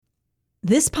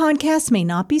This podcast may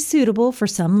not be suitable for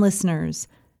some listeners.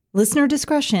 Listener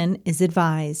discretion is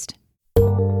advised.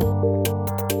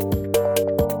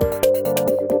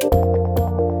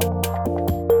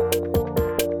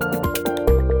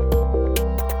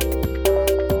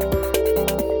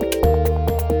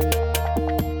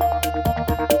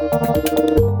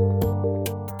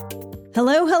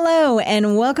 Hello,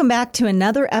 and welcome back to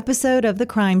another episode of The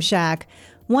Crime Shack.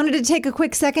 Wanted to take a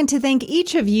quick second to thank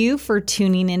each of you for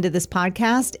tuning into this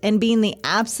podcast and being the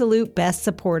absolute best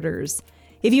supporters.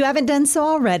 If you haven't done so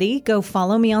already, go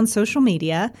follow me on social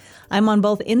media. I'm on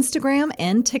both Instagram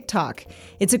and TikTok.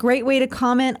 It's a great way to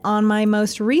comment on my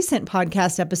most recent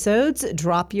podcast episodes,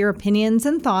 drop your opinions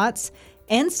and thoughts,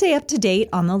 and stay up to date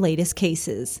on the latest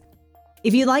cases.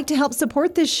 If you'd like to help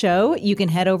support this show, you can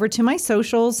head over to my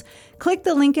socials, click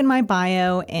the link in my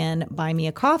bio, and buy me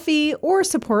a coffee or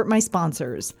support my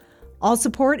sponsors. All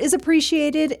support is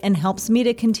appreciated and helps me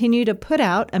to continue to put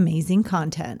out amazing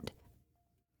content.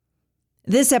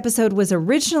 This episode was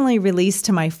originally released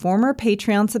to my former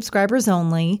Patreon subscribers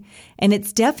only, and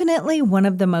it's definitely one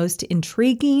of the most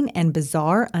intriguing and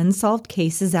bizarre unsolved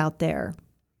cases out there.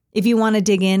 If you want to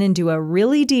dig in and do a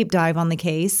really deep dive on the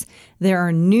case, there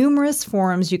are numerous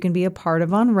forums you can be a part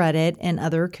of on Reddit and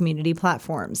other community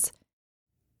platforms.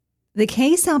 The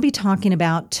case I'll be talking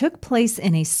about took place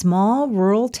in a small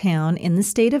rural town in the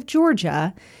state of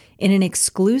Georgia in an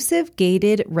exclusive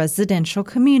gated residential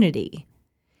community.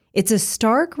 It's a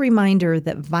stark reminder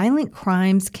that violent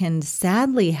crimes can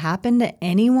sadly happen to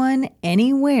anyone,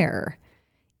 anywhere,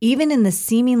 even in the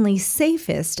seemingly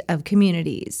safest of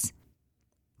communities.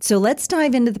 So let's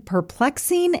dive into the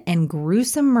perplexing and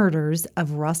gruesome murders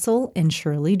of Russell and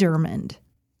Shirley Dermond.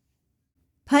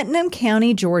 Putnam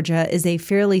County, Georgia is a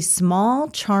fairly small,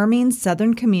 charming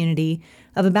southern community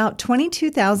of about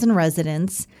 22,000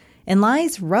 residents and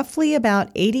lies roughly about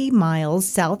 80 miles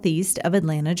southeast of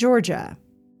Atlanta, Georgia.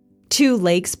 Two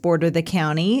lakes border the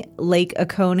county, Lake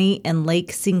Oconee and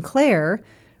Lake Sinclair,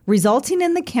 resulting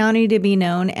in the county to be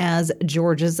known as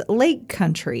Georgia's Lake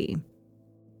Country.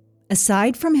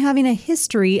 Aside from having a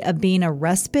history of being a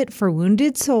respite for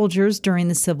wounded soldiers during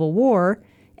the Civil War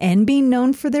and being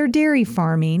known for their dairy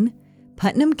farming,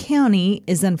 Putnam County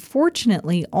is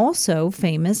unfortunately also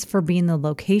famous for being the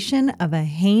location of a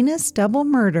heinous double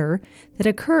murder that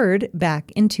occurred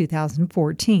back in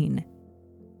 2014.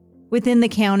 Within the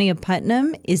county of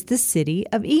Putnam is the city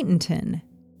of Eatonton.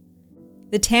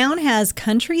 The town has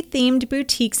country-themed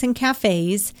boutiques and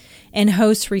cafes and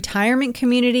hosts retirement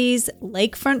communities,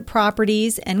 lakefront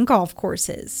properties, and golf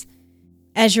courses.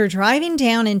 As you're driving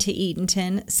down into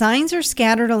Eatonton, signs are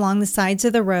scattered along the sides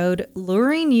of the road,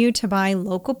 luring you to buy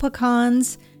local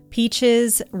pecans,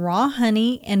 peaches, raw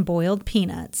honey, and boiled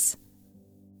peanuts.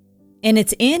 And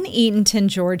it's in Eatonton,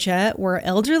 Georgia, where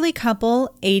elderly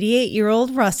couple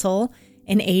 88-year-old Russell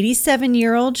and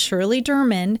 87-year-old Shirley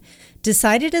Dermond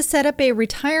decided to set up a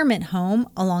retirement home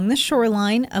along the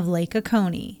shoreline of Lake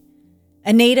Oconee.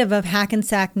 A native of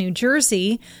Hackensack, New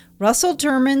Jersey, Russell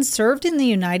Dermond served in the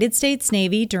United States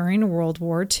Navy during World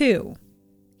War II.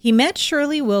 He met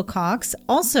Shirley Wilcox,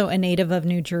 also a native of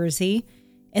New Jersey,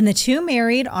 and the two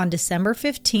married on December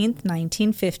 15,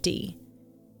 1950.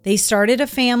 They started a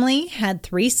family, had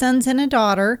 3 sons and a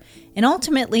daughter, and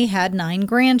ultimately had 9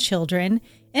 grandchildren,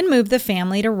 and moved the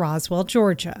family to Roswell,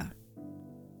 Georgia.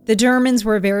 The Dermonds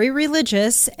were very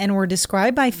religious and were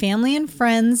described by family and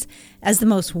friends as the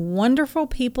most wonderful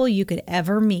people you could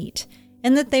ever meet,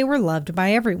 and that they were loved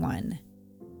by everyone.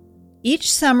 Each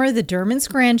summer, the Dermonds'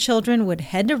 grandchildren would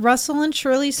head to Russell and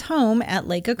Shirley's home at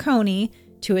Lake Oconee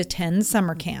to attend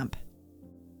summer camp.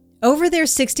 Over their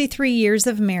 63 years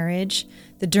of marriage,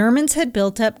 the Dermonds had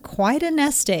built up quite a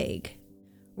nest egg.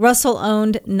 Russell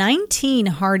owned 19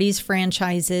 Hardee's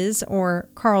franchises, or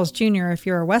Carl's Jr. if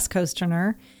you're a West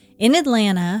Coasterner, in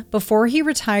Atlanta before he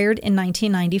retired in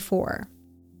 1994.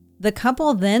 The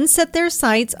couple then set their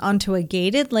sights onto a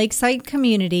gated lakeside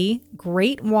community,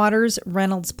 Great Waters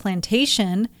Reynolds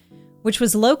Plantation, which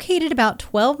was located about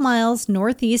 12 miles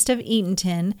northeast of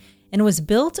Eatonton and was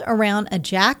built around a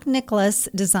Jack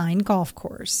Nicklaus-designed golf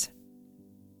course.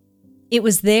 It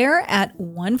was there at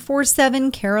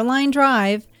 147 Caroline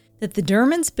Drive that the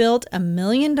Dermonds built a $1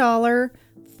 million,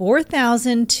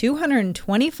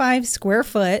 4,225 square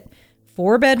foot,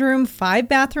 4-bedroom,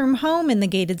 5-bathroom home in the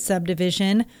gated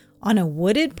subdivision on a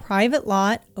wooded private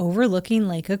lot overlooking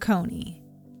Lake Oconee.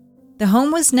 The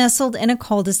home was nestled in a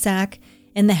cul-de-sac,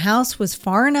 and the house was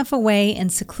far enough away and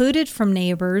secluded from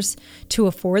neighbors to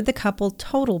afford the couple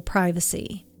total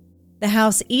privacy. The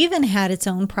house even had its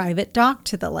own private dock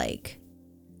to the lake.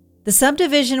 The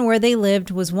subdivision where they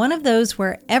lived was one of those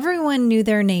where everyone knew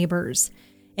their neighbors,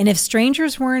 and if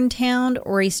strangers were in town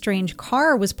or a strange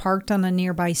car was parked on a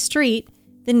nearby street,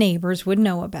 the neighbors would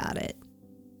know about it.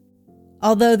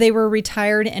 Although they were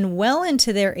retired and well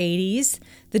into their 80s,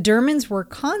 the Dermonds were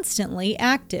constantly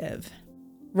active.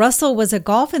 Russell was a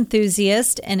golf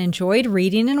enthusiast and enjoyed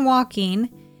reading and walking,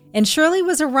 and Shirley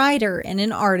was a writer and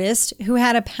an artist who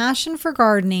had a passion for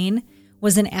gardening,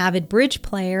 was an avid bridge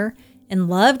player, and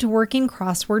loved working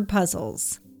crossword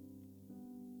puzzles.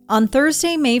 On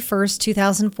Thursday, May 1st,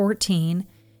 2014,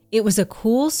 it was a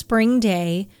cool spring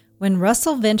day when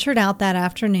Russell ventured out that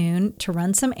afternoon to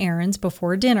run some errands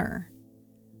before dinner.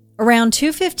 Around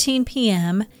 2:15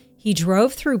 p.m., he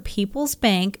drove through People's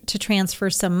Bank to transfer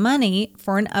some money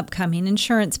for an upcoming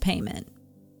insurance payment.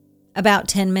 About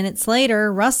 10 minutes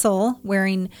later, Russell,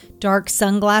 wearing dark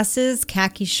sunglasses,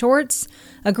 khaki shorts,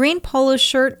 a green polo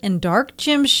shirt, and dark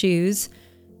gym shoes,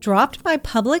 dropped by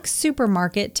Publix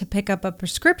supermarket to pick up a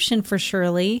prescription for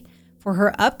Shirley for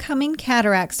her upcoming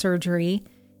cataract surgery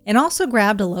and also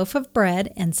grabbed a loaf of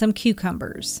bread and some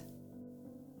cucumbers.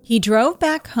 He drove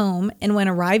back home and when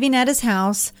arriving at his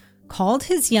house, called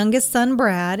his youngest son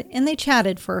Brad and they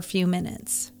chatted for a few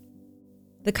minutes.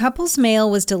 The couple's mail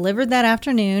was delivered that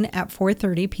afternoon at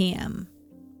 4:30 p.m.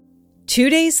 2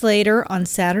 days later, on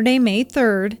Saturday, May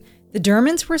 3rd, the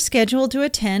Dermonds were scheduled to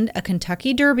attend a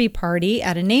Kentucky Derby party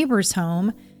at a neighbor's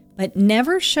home, but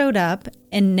never showed up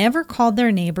and never called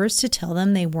their neighbors to tell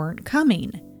them they weren't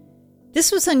coming.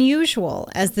 This was unusual,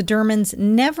 as the Dermonds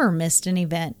never missed an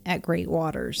event at Great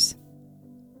Waters.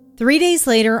 3 days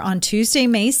later, on Tuesday,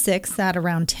 May 6th at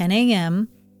around 10 a.m.,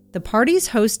 the party's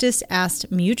hostess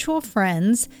asked mutual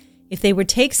friends if they would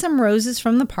take some roses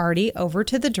from the party over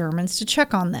to the Dermonds to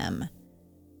check on them.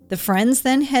 The friends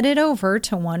then headed over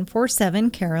to 147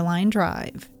 Caroline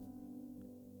Drive.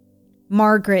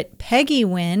 Margaret Peggy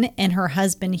Wynn and her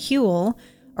husband Huel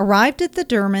arrived at the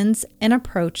Dermonds and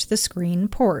approached the screen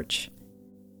porch.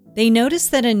 They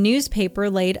noticed that a newspaper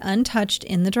laid untouched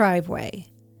in the driveway.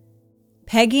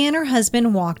 Peggy and her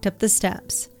husband walked up the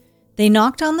steps. They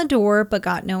knocked on the door but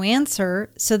got no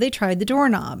answer, so they tried the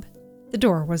doorknob. The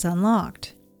door was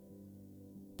unlocked.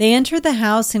 They entered the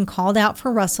house and called out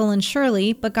for Russell and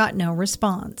Shirley but got no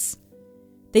response.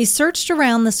 They searched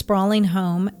around the sprawling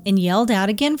home and yelled out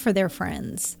again for their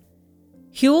friends.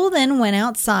 Huel then went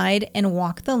outside and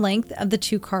walked the length of the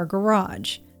two-car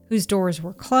garage, whose doors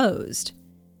were closed.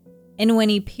 And when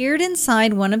he peered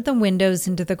inside one of the windows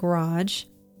into the garage,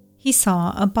 he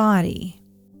saw a body.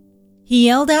 He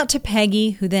yelled out to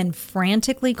Peggy, who then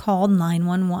frantically called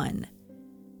 911.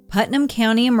 Putnam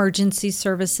County Emergency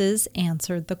Services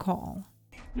answered the call.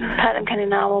 Putnam County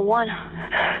 911.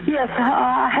 Yes,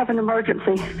 I have an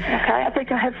emergency. Okay. I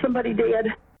think I have somebody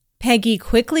dead. Peggy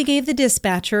quickly gave the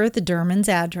dispatcher the Dermond's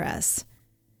address.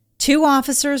 2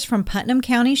 officers from Putnam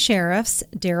County Sheriffs,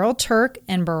 Darrell Turk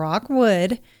and Barack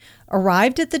Wood,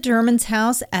 arrived at the Dermond's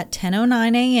house at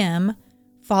 10:09 a.m.,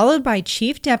 followed by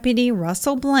Chief Deputy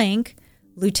Russell Blank,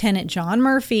 Lieutenant John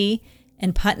Murphy,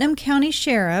 and Putnam County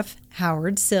Sheriff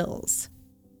Howard Sills.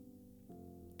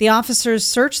 The officers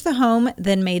searched the home,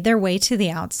 then made their way to the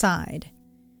outside.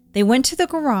 They went to the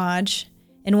garage,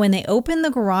 and when they opened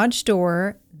the garage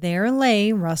door, there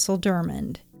lay Russell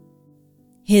Dermond.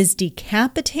 His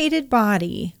decapitated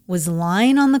body was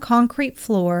lying on the concrete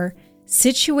floor,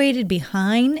 situated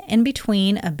behind and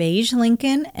between a beige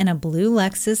Lincoln and a blue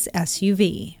Lexus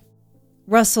SUV.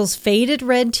 Russell's faded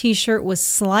red t-shirt was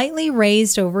slightly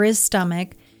raised over his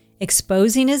stomach,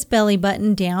 exposing his belly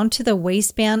button down to the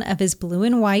waistband of his blue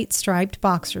and white striped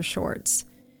boxer shorts.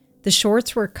 The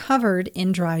shorts were covered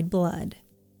in dried blood.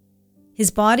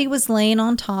 His body was laying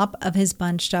on top of his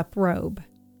bunched up robe.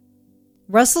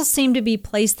 Russell seemed to be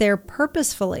placed there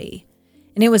purposefully,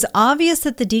 and it was obvious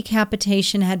that the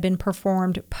decapitation had been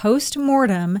performed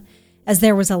post-mortem, as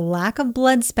there was a lack of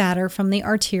blood spatter from the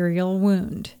arterial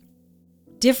wound.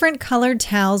 Different colored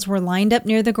towels were lined up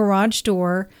near the garage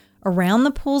door around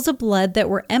the pools of blood that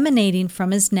were emanating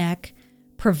from his neck,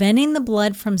 preventing the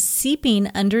blood from seeping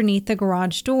underneath the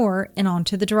garage door and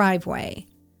onto the driveway.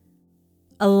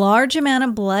 A large amount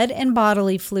of blood and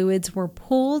bodily fluids were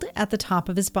pooled at the top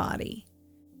of his body.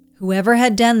 Whoever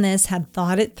had done this had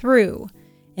thought it through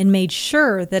and made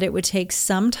sure that it would take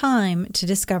some time to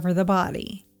discover the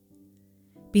body.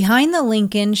 Behind the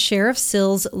Lincoln, Sheriff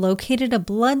Sills located a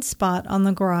blood spot on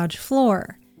the garage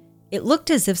floor. It looked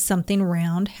as if something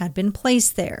round had been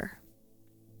placed there.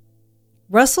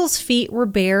 Russell's feet were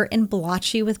bare and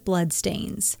blotchy with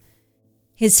bloodstains.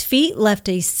 His feet left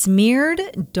a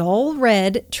smeared, dull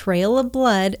red trail of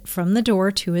blood from the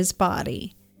door to his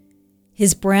body.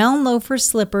 His brown loafer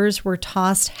slippers were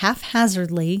tossed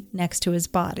haphazardly next to his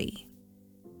body.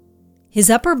 His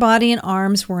upper body and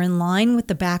arms were in line with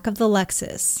the back of the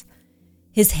Lexus.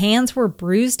 His hands were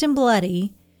bruised and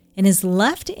bloody, and his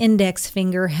left index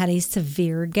finger had a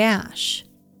severe gash.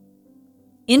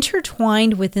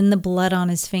 Intertwined within the blood on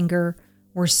his finger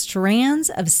were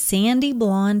strands of sandy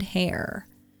blonde hair,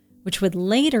 which would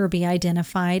later be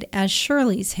identified as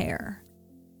Shirley's hair.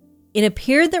 It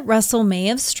appeared that Russell may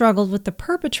have struggled with the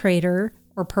perpetrator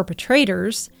or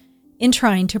perpetrators in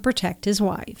trying to protect his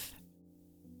wife.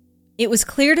 It was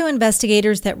clear to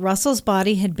investigators that Russell's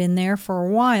body had been there for a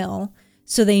while,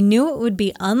 so they knew it would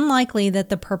be unlikely that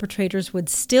the perpetrators would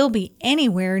still be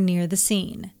anywhere near the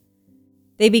scene.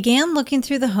 They began looking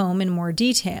through the home in more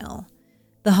detail.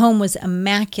 The home was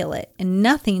immaculate and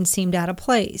nothing seemed out of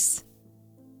place.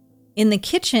 In the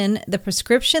kitchen, the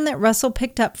prescription that Russell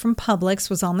picked up from Publix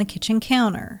was on the kitchen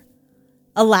counter.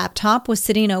 A laptop was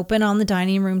sitting open on the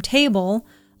dining room table,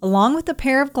 along with a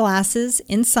pair of glasses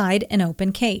inside an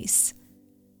open case.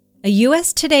 A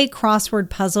U.S. Today crossword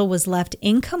puzzle was left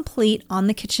incomplete on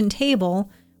the kitchen table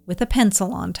with a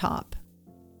pencil on top.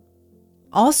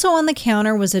 Also on the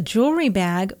counter was a jewelry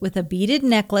bag with a beaded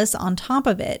necklace on top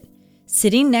of it,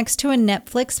 sitting next to a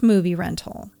Netflix movie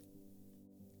rental.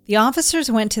 The officers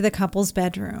went to the couple's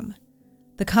bedroom.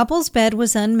 The couple's bed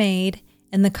was unmade,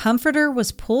 and the comforter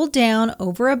was pulled down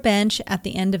over a bench at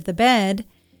the end of the bed,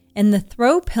 and the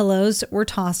throw pillows were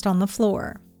tossed on the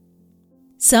floor.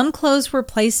 Some clothes were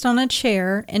placed on a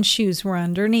chair and shoes were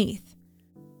underneath.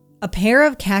 A pair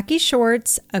of khaki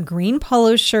shorts, a green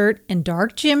polo shirt, and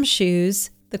dark gym shoes,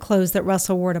 the clothes that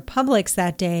Russell wore to Publix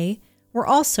that day, were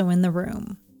also in the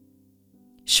room.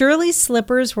 Shirley's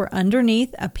slippers were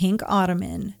underneath a pink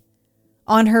ottoman.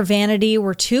 On her vanity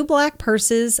were 2 black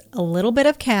purses, a little bit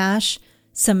of cash,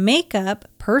 some makeup,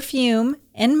 perfume,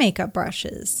 and makeup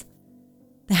brushes.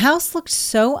 The house looked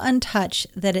so untouched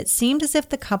that it seemed as if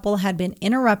the couple had been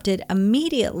interrupted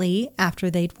immediately after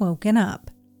they'd woken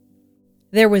up.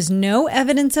 There was no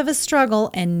evidence of a struggle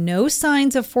and no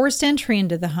signs of forced entry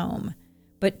into the home,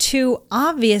 but 2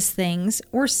 obvious things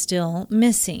were still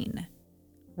missing: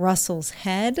 Russell's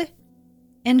head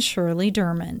and Shirley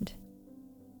Dermond.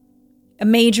 A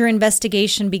major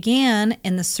investigation began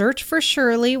and the search for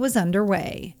Shirley was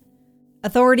underway.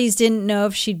 Authorities didn't know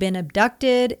if she'd been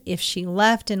abducted, if she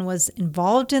left and was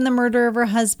involved in the murder of her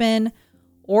husband,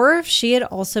 or if she had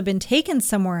also been taken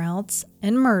somewhere else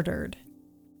and murdered.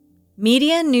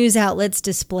 Media and news outlets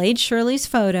displayed Shirley's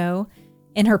photo,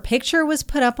 and her picture was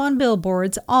put up on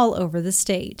billboards all over the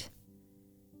state.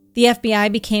 The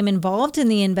FBI became involved in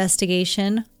the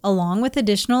investigation, along with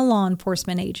additional law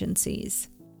enforcement agencies.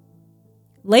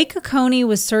 Lake Oconee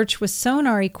was searched with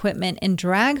sonar equipment and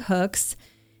drag hooks,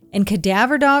 and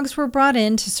cadaver dogs were brought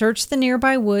in to search the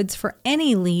nearby woods for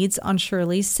any leads on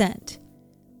Shirley's scent,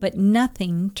 but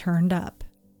nothing turned up.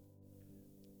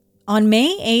 On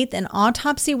May 8th, an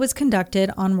autopsy was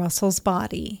conducted on Russell's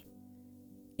body.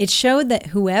 It showed that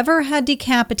whoever had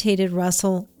decapitated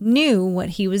Russell knew what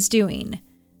he was doing.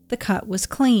 The cut was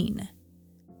clean.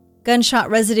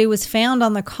 Gunshot residue was found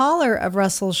on the collar of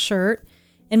Russell's shirt,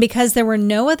 and because there were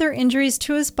no other injuries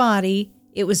to his body,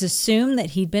 it was assumed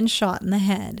that he'd been shot in the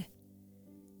head.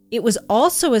 It was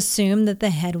also assumed that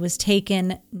the head was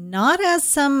taken not as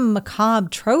some macabre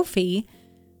trophy,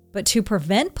 but to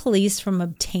prevent police from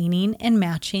obtaining and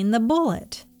matching the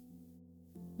bullet.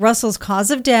 Russell's cause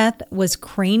of death was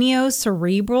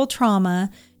craniocerebral trauma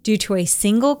due to a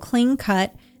single clean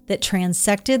cut that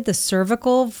transected the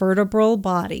cervical vertebral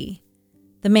body.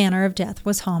 The manner of death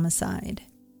was homicide.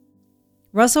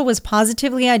 Russell was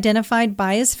positively identified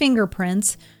by his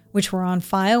fingerprints, which were on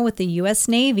file with the U.S.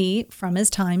 Navy from his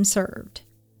time served.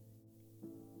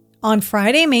 On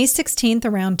Friday, May 16th,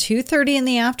 around 2:30 in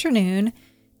the afternoon,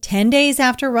 10 days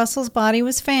after Russell's body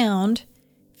was found,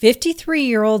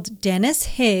 53-year-old Dennis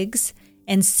Higgs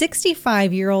and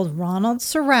 65-year-old Ronald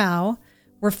Sorrow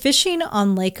were fishing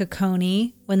on Lake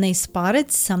Oconee when they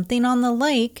spotted something on the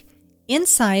lake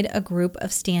inside a group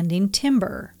of standing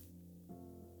timber.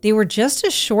 They were just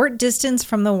a short distance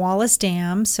from the Wallace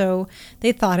Dam, so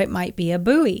they thought it might be a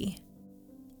buoy.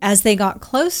 As they got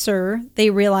closer, they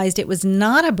realized it was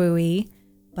not a buoy,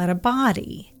 but a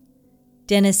body.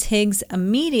 Dennis Higgs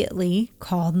immediately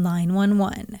called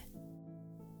 911.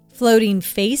 Floating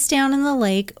face down in the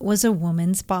lake was a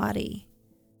woman's body.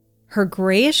 Her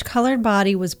grayish-colored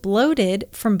body was bloated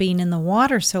from being in the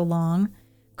water so long,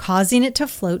 causing it to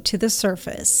float to the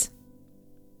surface.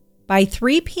 By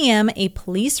 3 p.m., a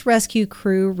police rescue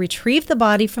crew retrieved the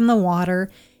body from the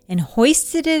water and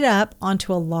hoisted it up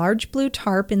onto a large blue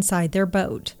tarp inside their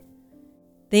boat.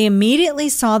 They immediately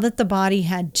saw that the body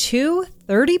had 2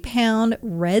 30-pound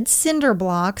red cinder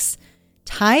blocks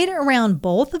tied around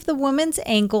both of the woman's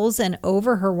ankles and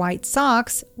over her white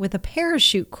socks with a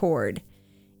parachute cord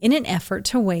in an effort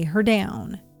to weigh her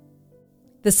down.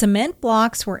 The cement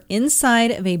blocks were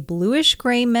inside of a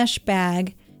bluish-gray mesh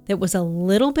bag that was a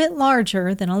little bit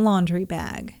larger than a laundry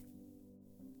bag.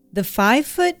 The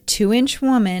 5-foot 2-inch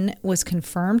woman was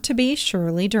confirmed to be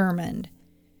Shirley Dermond.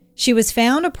 She was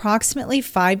found approximately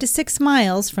 5 to 6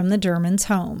 miles from the Dermonds'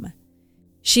 home.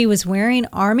 She was wearing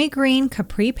army green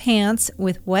capri pants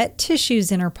with wet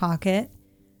tissues in her pocket,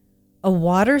 a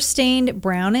water-stained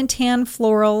brown and tan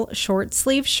floral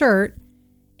short-sleeve shirt,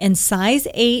 and size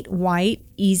 8 white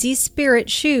Easy Spirit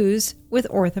shoes with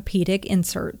orthopedic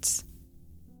inserts.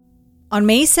 On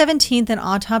May 17th, an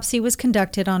autopsy was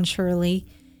conducted on Shirley,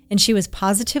 and she was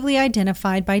positively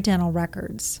identified by dental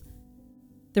records.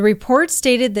 The report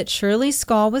stated that Shirley's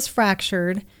skull was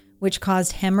fractured, which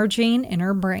caused hemorrhaging in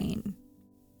her brain.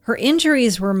 Her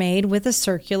injuries were made with a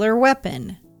circular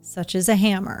weapon, such as a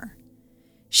hammer.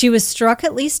 She was struck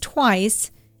at least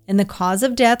twice, and the cause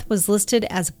of death was listed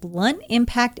as blunt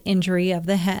impact injury of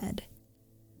the head.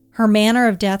 Her manner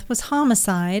of death was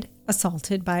homicide,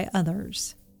 assaulted by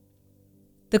others.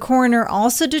 The coroner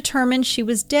also determined she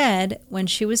was dead when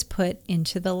she was put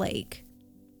into the lake.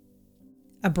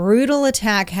 A brutal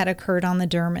attack had occurred on the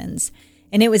Dermonds,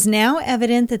 and it was now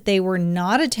evident that they were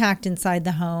not attacked inside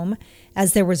the home,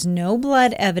 as there was no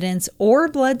blood evidence or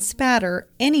blood spatter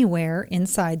anywhere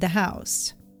inside the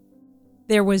house.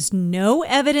 There was no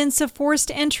evidence of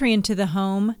forced entry into the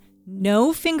home,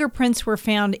 no fingerprints were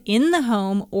found in the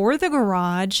home or the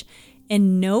garage,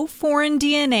 and no foreign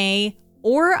DNA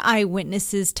or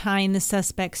eyewitnesses tying the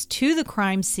suspects to the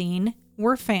crime scene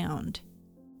were found.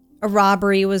 A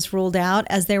robbery was ruled out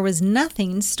as there was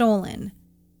nothing stolen.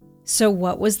 So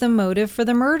what was the motive for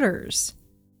the murders?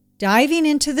 Diving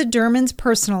into the Dermonds'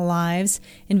 personal lives,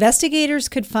 investigators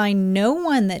could find no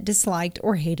one that disliked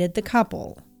or hated the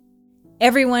couple.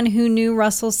 Everyone who knew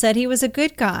Russell said he was a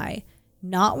good guy,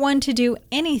 not one to do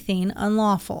anything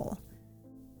unlawful.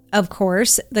 Of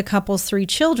course, the couple's 3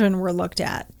 children were looked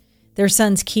at, their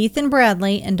sons Keith and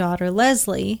Bradley and daughter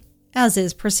Leslie, as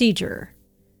is procedure.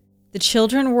 The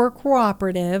children were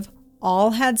cooperative,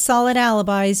 all had solid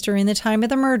alibis during the time of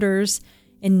the murders,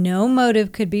 and no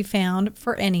motive could be found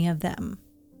for any of them.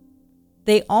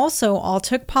 They also all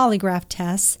took polygraph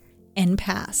tests and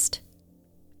passed.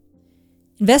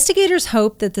 Investigators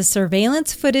hoped that the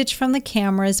surveillance footage from the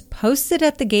cameras posted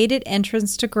at the gated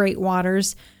entrance to Great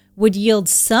Waters would yield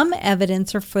some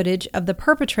evidence or footage of the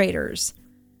perpetrators.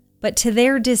 But to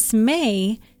their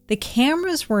dismay, the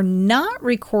cameras were not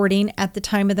recording at the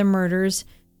time of the murders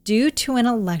due to an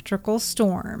electrical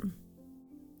storm.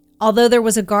 Although there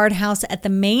was a guardhouse at the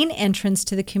main entrance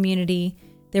to the community,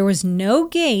 there was no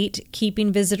gate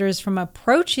keeping visitors from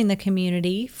approaching the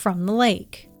community from the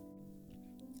lake.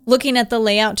 Looking at the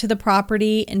layout to the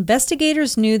property,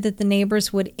 investigators knew that the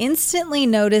neighbors would instantly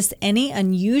notice any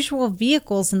unusual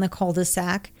vehicles in the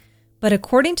cul-de-sac, but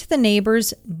according to the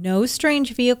neighbors, no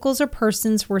strange vehicles or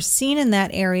persons were seen in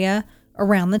that area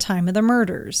around the time of the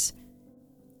murders.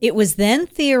 It was then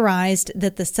theorized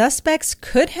that the suspects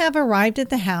could have arrived at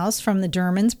the house from the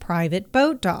Dermonds' private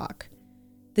boat dock.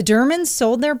 The Dermonds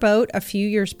sold their boat a few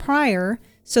years prior,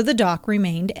 so the dock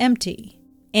remained empty.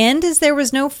 And as there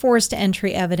was no forced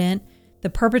entry evident, the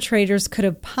perpetrators could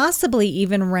have possibly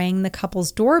even rang the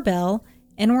couple's doorbell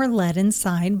and were let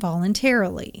inside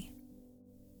voluntarily.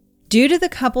 Due to the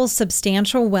couple's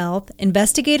substantial wealth,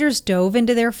 investigators dove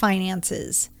into their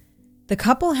finances. The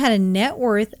couple had a net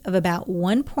worth of about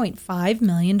 $1.5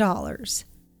 million.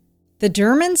 The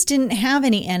Dermonds didn't have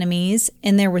any enemies,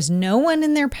 and there was no one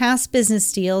in their past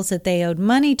business deals that they owed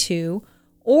money to,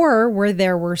 or where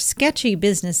there were sketchy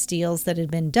business deals that had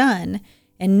been done,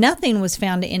 and nothing was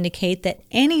found to indicate that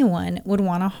anyone would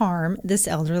want to harm this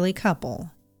elderly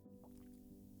couple.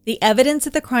 The evidence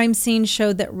at the crime scene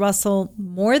showed that Russell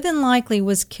more than likely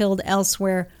was killed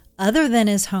elsewhere other than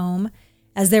his home,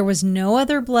 as there was no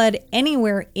other blood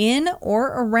anywhere in or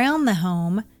around the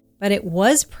home, but it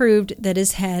was proved that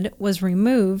his head was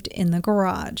removed in the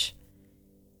garage.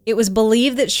 It was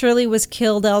believed that Shirley was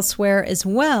killed elsewhere as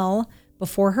well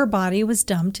before her body was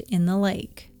dumped in the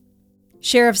lake.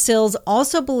 Sheriff Sills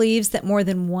also believes that more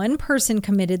than one person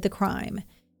committed the crime.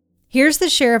 Here's the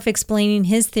sheriff explaining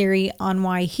his theory on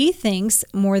why he thinks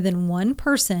more than one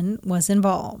person was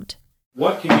involved.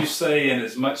 What can you say in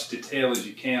as much detail as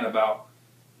you can about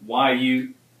why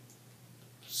you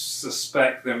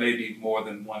suspect there may be more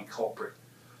than one culprit?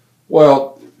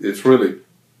 Well, it's really,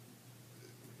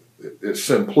 it's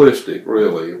simplistic,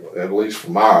 really, at least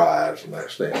from our eyes from that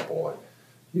standpoint.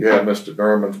 You have Mr.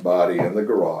 Dermond's body in the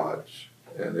garage,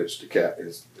 and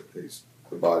the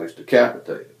body's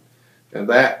decapitated. And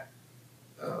that,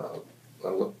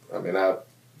 I've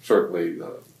certainly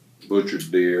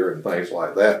butchered deer and things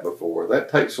like that before. That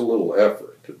takes a little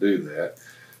effort to do that,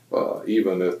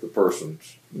 even if the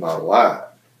person's not alive.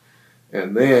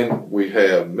 And then we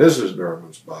have Mrs.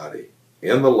 Dermond's body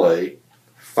in the lake,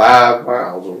 5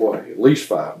 miles away, at least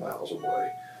 5 miles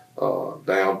away,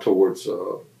 down towards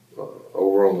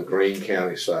over on the Greene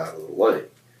County side of the lake.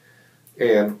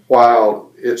 And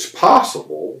while it's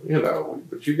possible,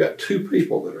 but you got 2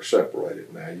 people that are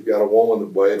separated now. You got a woman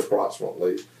that weighed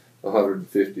approximately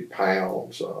 150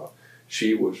 pounds.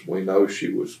 We know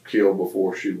she was killed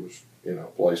before she was,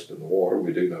 placed in the water.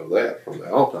 We do know that from the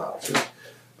autopsy.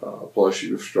 Plus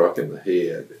she was struck in the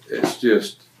head. It's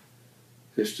just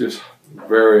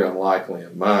very unlikely,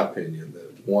 in my opinion,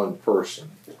 that one person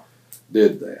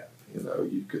did that.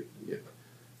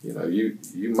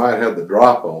 You might have the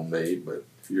drop on me, but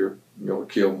if you're going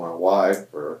to kill my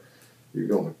wife, or you're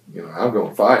going to, I'm going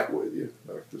to fight with you.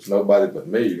 If there's nobody but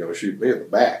me, you're going to shoot me in the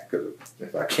back, because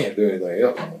if I can't do anything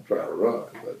else, I'm going to try to run.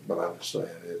 But I'm just saying,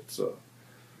 it's,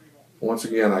 once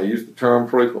again, I use the term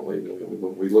frequently.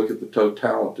 When we look at the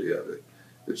totality of it,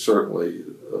 it certainly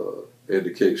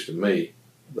indicates to me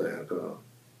that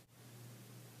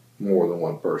more than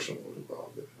one person was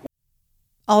involved in it.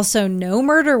 Also, no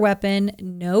murder weapon,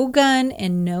 no gun,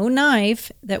 and no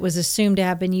knife that was assumed to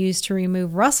have been used to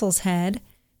remove Russell's head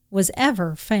was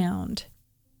ever found.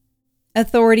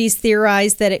 Authorities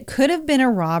theorized that it could have been a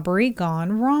robbery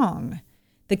gone wrong.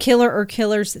 The killer or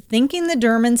killers thinking the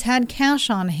Dermonds had cash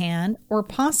on hand or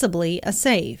possibly a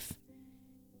safe.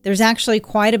 There's actually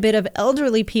quite a bit of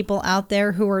elderly people out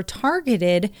there who are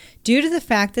targeted due to the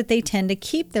fact that they tend to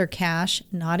keep their cash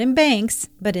not in banks,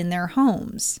 but in their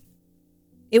homes.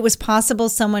 It was possible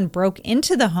someone broke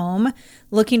into the home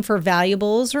looking for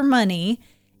valuables or money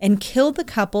and killed the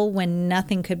couple when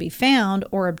nothing could be found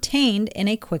or obtained in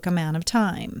a quick amount of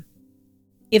time.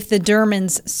 If the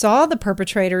Dermonds saw the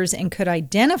perpetrators and could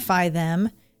identify them,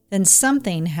 then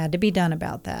something had to be done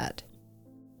about that.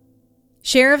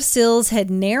 Sheriff Sills had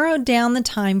narrowed down the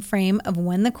time frame of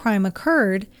when the crime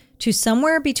occurred to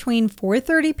somewhere between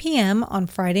 4:30 p.m. on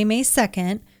Friday, May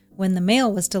 2nd, when the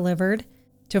mail was delivered,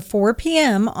 to 4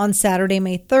 p.m. on Saturday,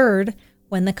 May 3rd,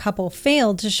 when the couple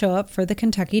failed to show up for the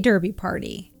Kentucky Derby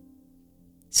party.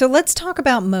 So let's talk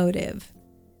about motive.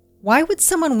 Why would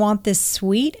someone want this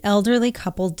sweet elderly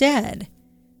couple dead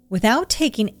without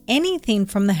taking anything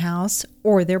from the house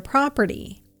or their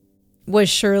property? Was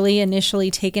Shirley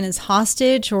initially taken as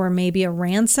hostage or maybe a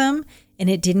ransom and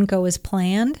it didn't go as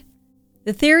planned?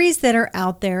 The theories that are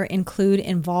out there include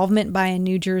involvement by a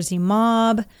New Jersey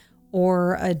mob,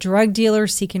 or a drug dealer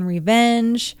seeking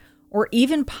revenge, or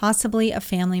even possibly a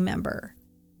family member.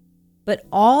 But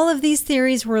all of these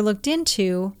theories were looked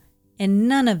into, and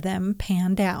none of them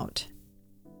panned out.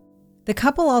 The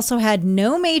couple also had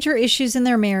no major issues in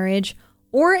their marriage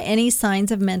or any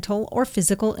signs of mental or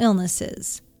physical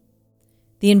illnesses.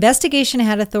 The investigation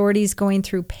had authorities going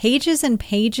through pages and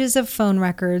pages of phone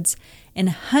records and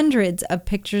hundreds of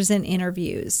pictures and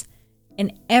interviews,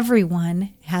 and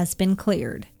everyone has been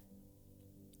cleared.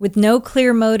 With no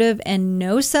clear motive and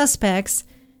no suspects,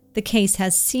 the case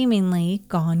has seemingly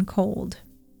gone cold.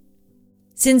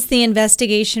 Since the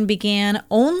investigation began,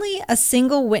 only a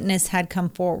single witness had come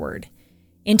forward.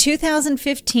 In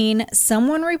 2015,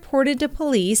 someone reported to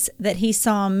police that he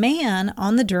saw a man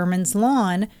on the Dermonds'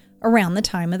 lawn around the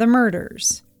time of the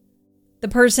murders. The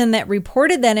person that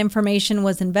reported that information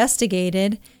was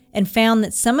investigated and found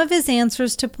that some of his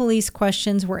answers to police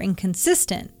questions were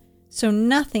inconsistent, so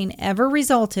nothing ever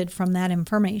resulted from that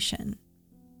information.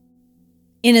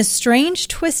 In a strange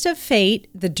twist of fate,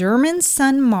 the Dermonds'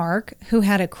 son Mark, who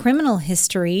had a criminal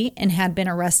history and had been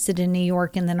arrested in New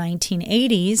York in the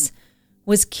 1980s,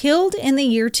 was killed in the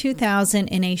year 2000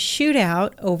 in a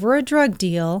shootout over a drug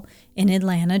deal in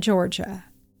Atlanta, Georgia.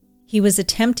 He was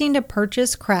attempting to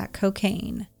purchase crack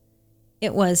cocaine.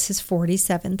 It was his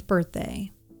 47th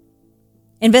birthday.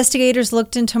 Investigators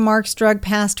looked into Mark's drug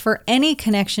past for any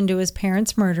connection to his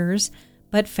parents' murders,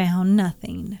 but found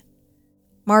nothing.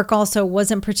 Mark also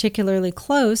wasn't particularly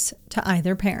close to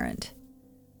either parent.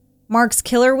 Mark's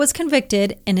killer was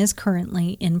convicted and is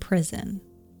currently in prison.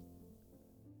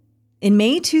 In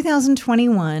May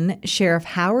 2021, Sheriff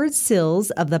Howard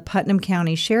Sills of the Putnam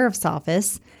County Sheriff's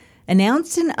Office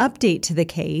announced an update to the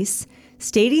case,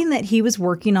 stating that he was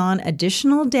working on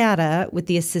additional data with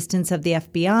the assistance of the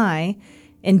FBI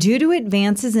And due to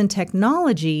advances in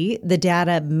technology, the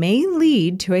data may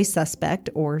lead to a suspect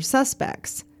or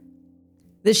suspects.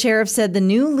 The sheriff said the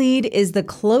new lead is the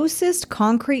closest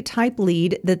concrete type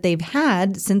lead that they've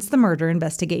had since the murder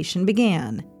investigation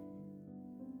began.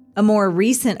 A more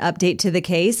recent update to the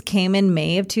case came in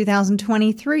May of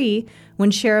 2023 when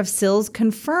Sheriff Sills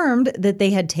confirmed that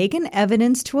they had taken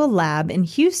evidence to a lab in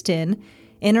Houston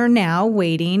and are now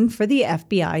waiting for the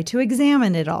FBI to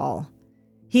examine it all.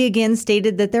 He again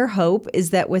stated that their hope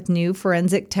is that with new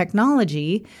forensic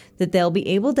technology, that they'll be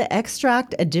able to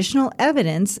extract additional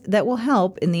evidence that will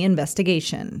help in the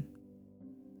investigation.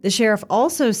 The sheriff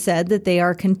also said that they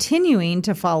are continuing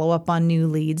to follow up on new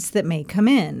leads that may come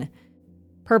in.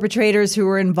 Perpetrators who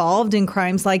are involved in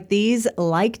crimes like these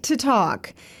like to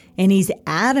talk, and he's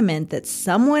adamant that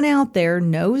someone out there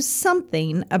knows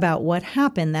something about what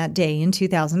happened that day in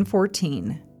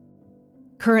 2014.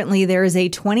 Currently, there is a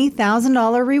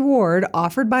 $20,000 reward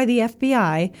offered by the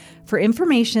FBI for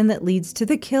information that leads to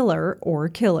the killer or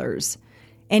killers.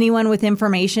 Anyone with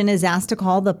information is asked to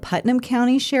call the Putnam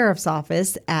County Sheriff's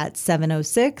Office at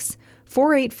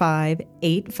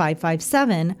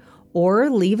 706-485-8557 or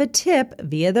leave a tip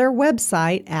via their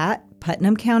website at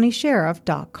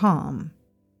putnamcountysheriff.com.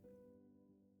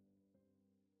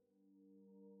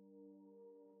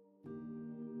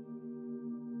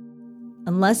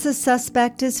 Unless a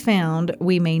suspect is found,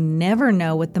 we may never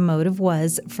know what the motive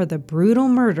was for the brutal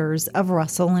murders of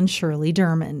Russell and Shirley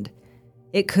Dermond.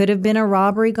 It could have been a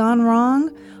robbery gone wrong,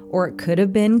 or it could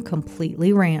have been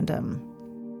completely random.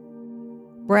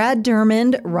 Brad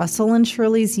Dermond, Russell and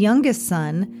Shirley's youngest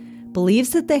son, believes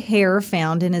that the hair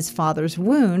found in his father's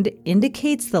wound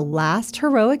indicates the last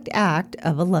heroic act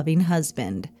of a loving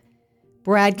husband.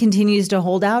 Brad continues to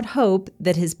hold out hope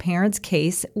that his parents'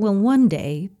 case will one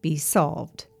day be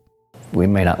solved. We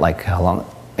may not like how long it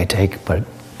may take, but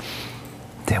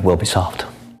it will be solved.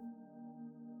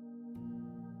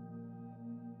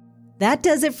 That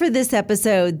does it for this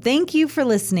episode. Thank you for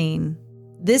listening.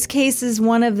 This case is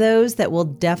one of those that will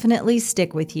definitely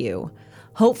stick with you.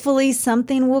 Hopefully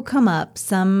something will come up,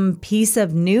 some piece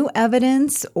of new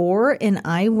evidence, or an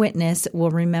eyewitness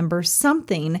will remember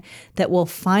something that will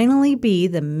finally be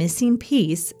the missing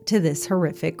piece to this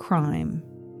horrific crime.